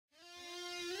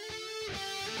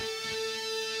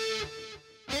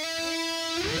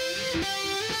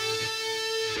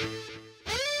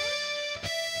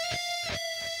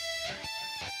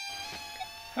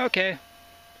Okay,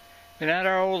 been at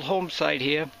our old home site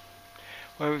here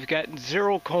where we've gotten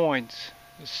 0 coins.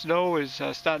 The snow is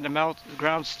starting to melt, the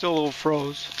ground's still a little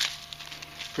froze.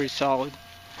 Pretty solid.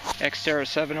 Xterra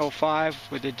 705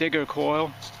 with the digger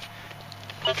coil.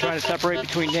 Trying to separate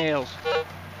between nails.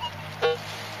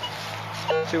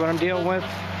 See what I'm dealing with?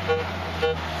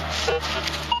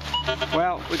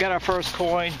 Well, we got our first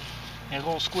coin, a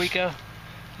little squeaker.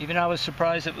 Even I was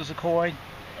surprised it was a coin.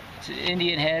 It's an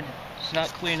Indian head. It's not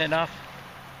clean enough.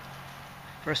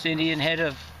 First Indian head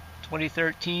of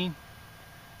 2013.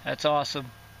 That's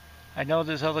awesome. I know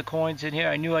there's other coins in here.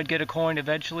 I knew I'd get a coin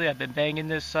eventually. I've been banging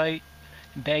this site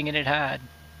and banging it hard.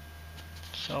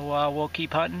 So we'll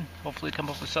keep hunting. Hopefully come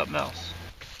up with something else.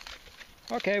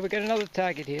 Okay, we got another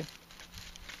target here.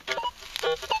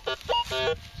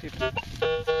 See if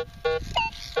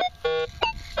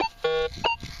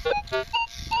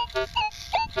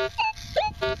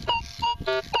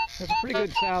there's a pretty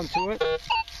good sound to it.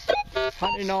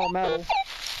 Hunting all metal.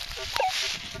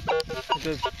 It's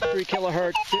a 3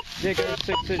 kilohertz digger,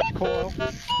 6-inch coil.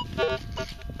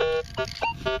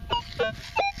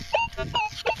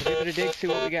 We'll give it a dig, see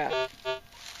what we got.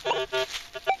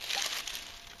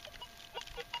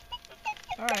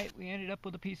 Alright, we ended up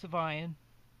with a piece of iron.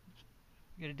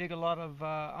 You gotta dig a lot of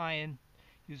iron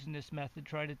using this method,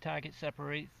 try to target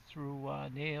separate through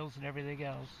nails and everything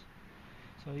else.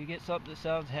 So you get something that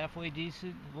sounds halfway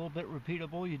decent, a little bit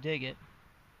repeatable, you dig it.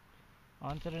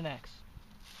 On to the next.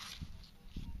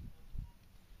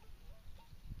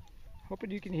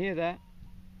 Hoping you can hear that.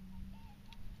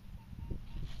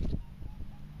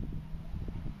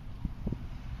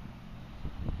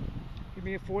 Give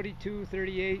me a 42,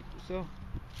 38 or so.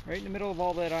 Right in the middle of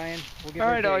all that iron. We'll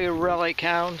Alright, all you relic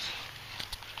hounds.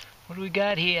 What do we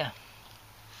got here?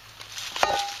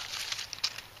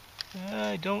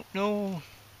 I don't know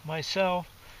myself.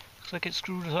 Looks like it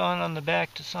screws on the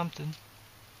back to something.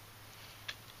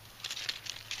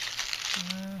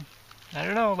 I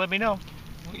don't know, let me know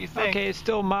what you think. Okay, it's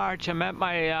still March. I'm at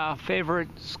my favorite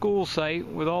school site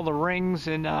with all the rings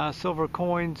and silver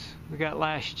coins we got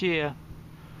last year.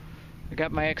 I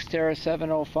got my Xterra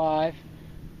 705,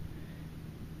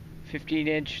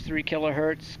 15-inch 3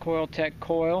 kilohertz coil tech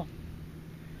coil,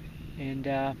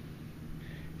 and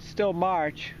still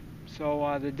March,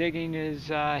 so the digging is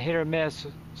hit or miss.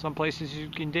 Some places you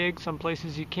can dig, some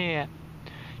places you can't.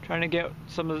 Trying to get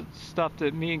some of the stuff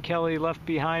that me and Kelly left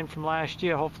behind from last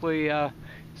year. Hopefully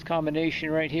this combination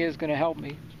right here is going to help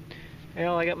me.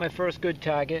 Well, I got my first good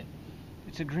target.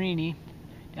 It's a greenie,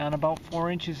 down about 4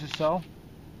 inches or so.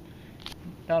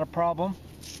 Not a problem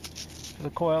for the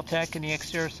coil tech and the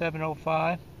Xterra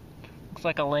 705. Looks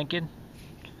like a Lincoln.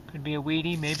 Could be a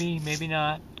weedy, maybe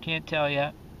not. Can't tell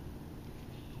yet.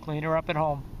 Clean her up at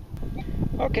home.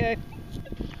 Okay,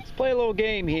 let's play a little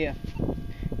game here.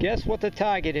 Guess what the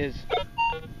target is.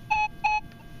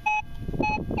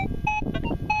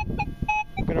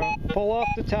 I'm gonna pull off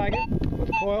the target with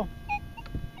the coil.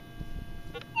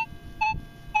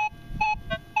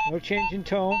 No change in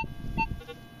tone.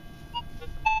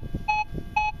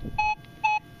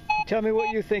 Tell me what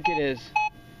you think it is.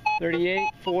 38,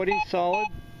 40, solid.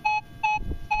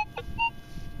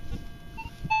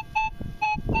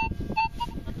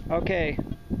 Okay.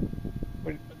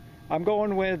 I'm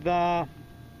going with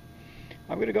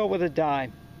I'm going to go with a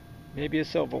dime, maybe a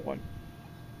silver one.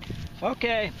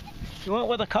 Okay, you went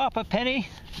with a copper penny,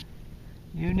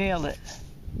 you nailed it.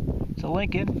 It's a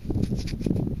Lincoln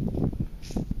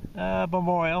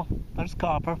Memorial, but it's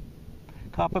copper.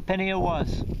 Copper penny it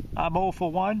was. I'm 0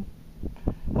 for 1.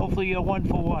 Hopefully you're 1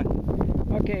 for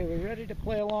 1. Okay, we're ready to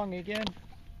play along again.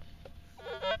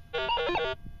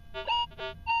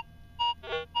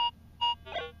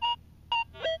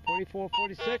 .44,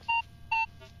 46.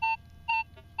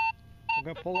 I'm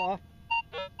going to pull off.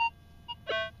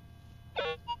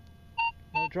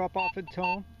 No drop off in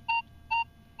tone.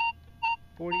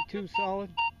 42 solid.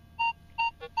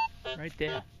 Right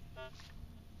there.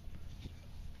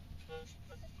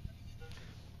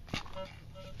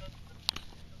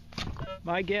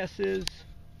 My guess is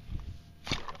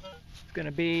it's going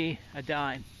to be a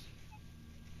dime.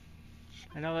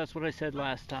 I know that's what I said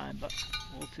last time, but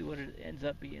we'll see what it ends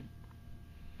up being.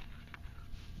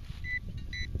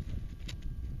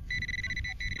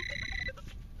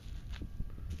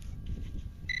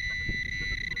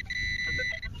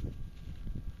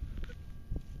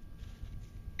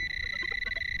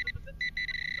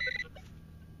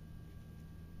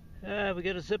 We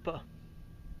got a zipper.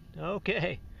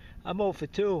 Okay, I'm 0 for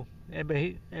 2.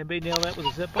 Anybody nail that with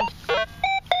a zipper?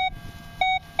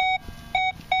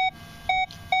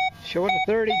 Short of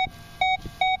 30.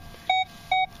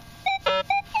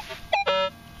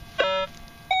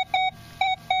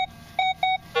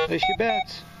 Place your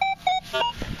bets.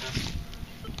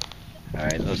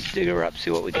 Alright, let's dig her up, see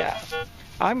what we got.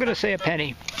 I'm going to say a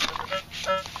penny.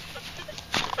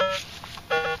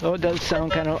 Though it does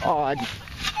sound kind of odd.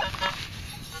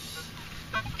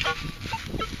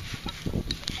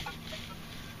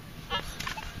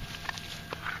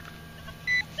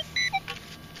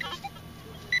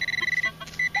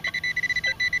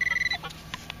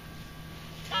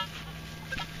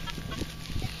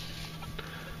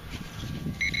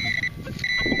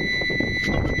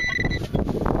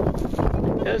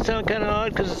 Does sound kind of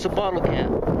odd because it's a bottle cap.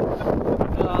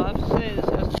 I have to say this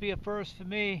has to be a first for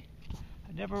me.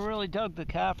 I never really dug the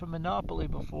cap from Monopoly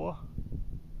before.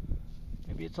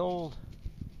 Maybe it's old.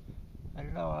 I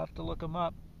don't know. I'll have to look them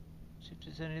up. See if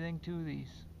there's anything to these.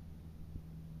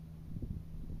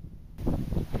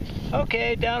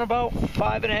 Okay, down about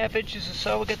 5.5 inches or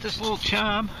so. We'll get this little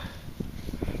charm.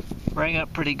 Rang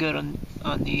up pretty good on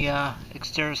the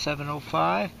Xterra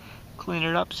 705. Clean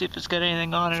it up, see if it's got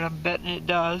anything on it. I'm betting it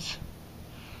does.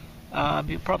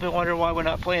 You probably wonder why we're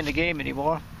not playing the game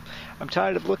anymore. I'm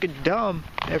tired of looking dumb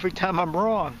every time I'm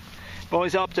wrong. I'm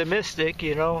always optimistic,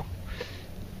 you know.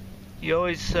 You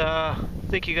always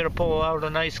think you're going to pull out a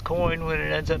nice coin when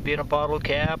it ends up being a bottle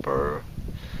cap or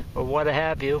what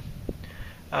have you.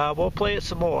 We'll play it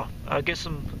some more. I'll get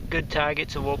some good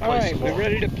targets and we'll play some more. Alright,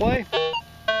 we ready to play?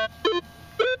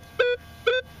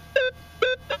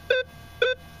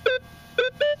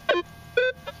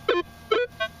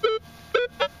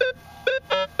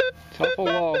 Top or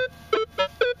low?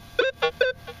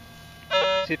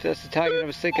 See if that's the target I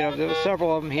was thinking of. There were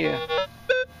several of them here.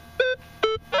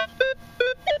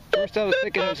 First I was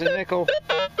thinking it was a nickel.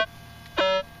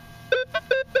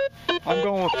 I'm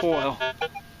going with foil.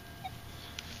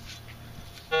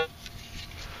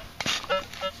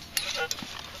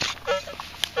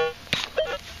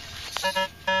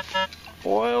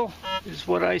 Foil is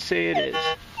what I say it is.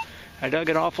 I dug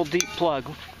an awful deep plug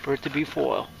for it to be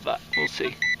foil, but we'll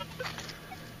see.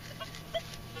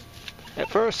 At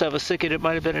first I was thinking it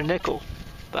might have been a nickel,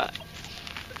 but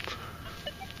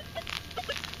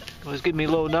it was giving me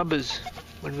low numbers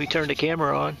when we turned the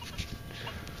camera on.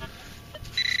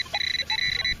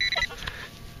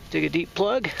 Dig a deep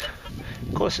plug.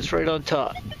 Of course it's right on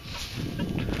top.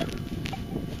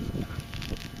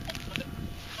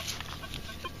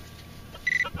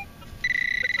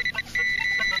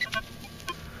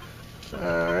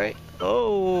 Alright.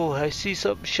 Oh, I see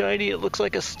something shiny. It looks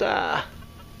like a star.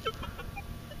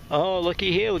 Oh,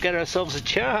 looky here. We got ourselves a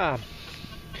charm.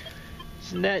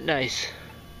 Isn't that nice?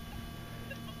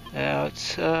 Now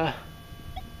it's a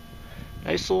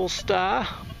nice little star.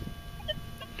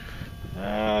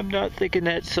 I'm not thinking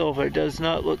that's silver. It does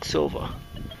not look silver.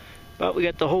 But we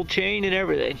got the whole chain and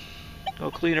everything.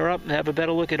 I'll clean her up and have a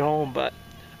better look at home, but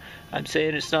I'm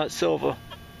saying it's not silver.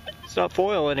 It's not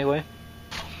foil anyway.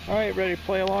 Alright, ready to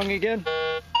play along again?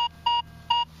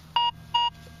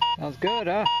 Sounds good,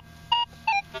 huh?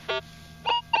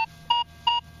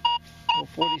 Little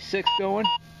 46 going.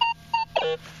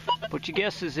 Put your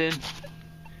guesses in.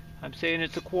 I'm saying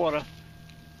it's a quarter.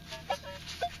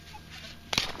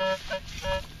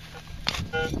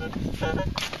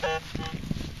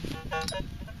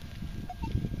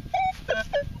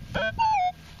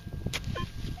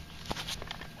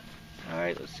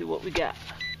 Alright, let's see what we got.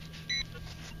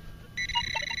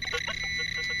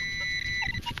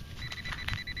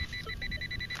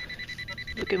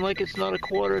 Looking like it's not a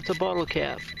quarter, it's a bottle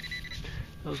cap.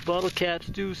 Those bottle caps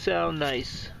do sound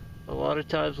nice. A lot of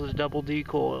times with double D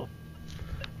coil.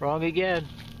 Wrong again.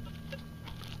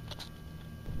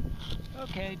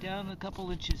 Okay, down a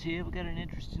couple inches here. We got an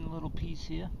interesting little piece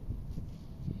here.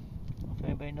 I don't know if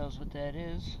anybody knows what that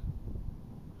is.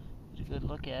 Get a good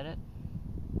look at it.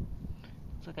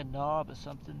 Looks like a knob or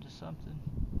something to something.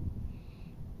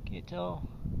 Can't tell.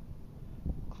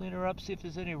 Clean her up, see if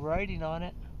there's any writing on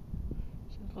it.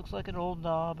 It looks like an old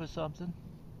knob or something.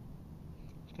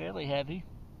 It's fairly heavy.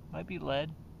 Might be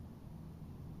lead.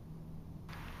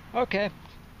 Okay.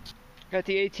 Got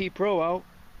the AT Pro out.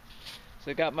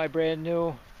 So I got my brand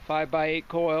new 5x8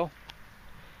 coil.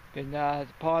 Been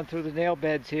pawing through the nail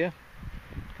beds here.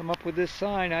 Come up with this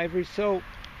sign, Ivory Soap.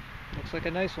 Looks like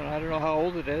a nice one. I don't know how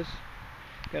old it is.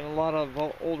 Got a lot of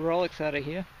old relics out of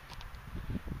here.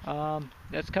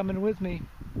 That's coming with me,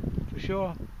 for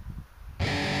sure.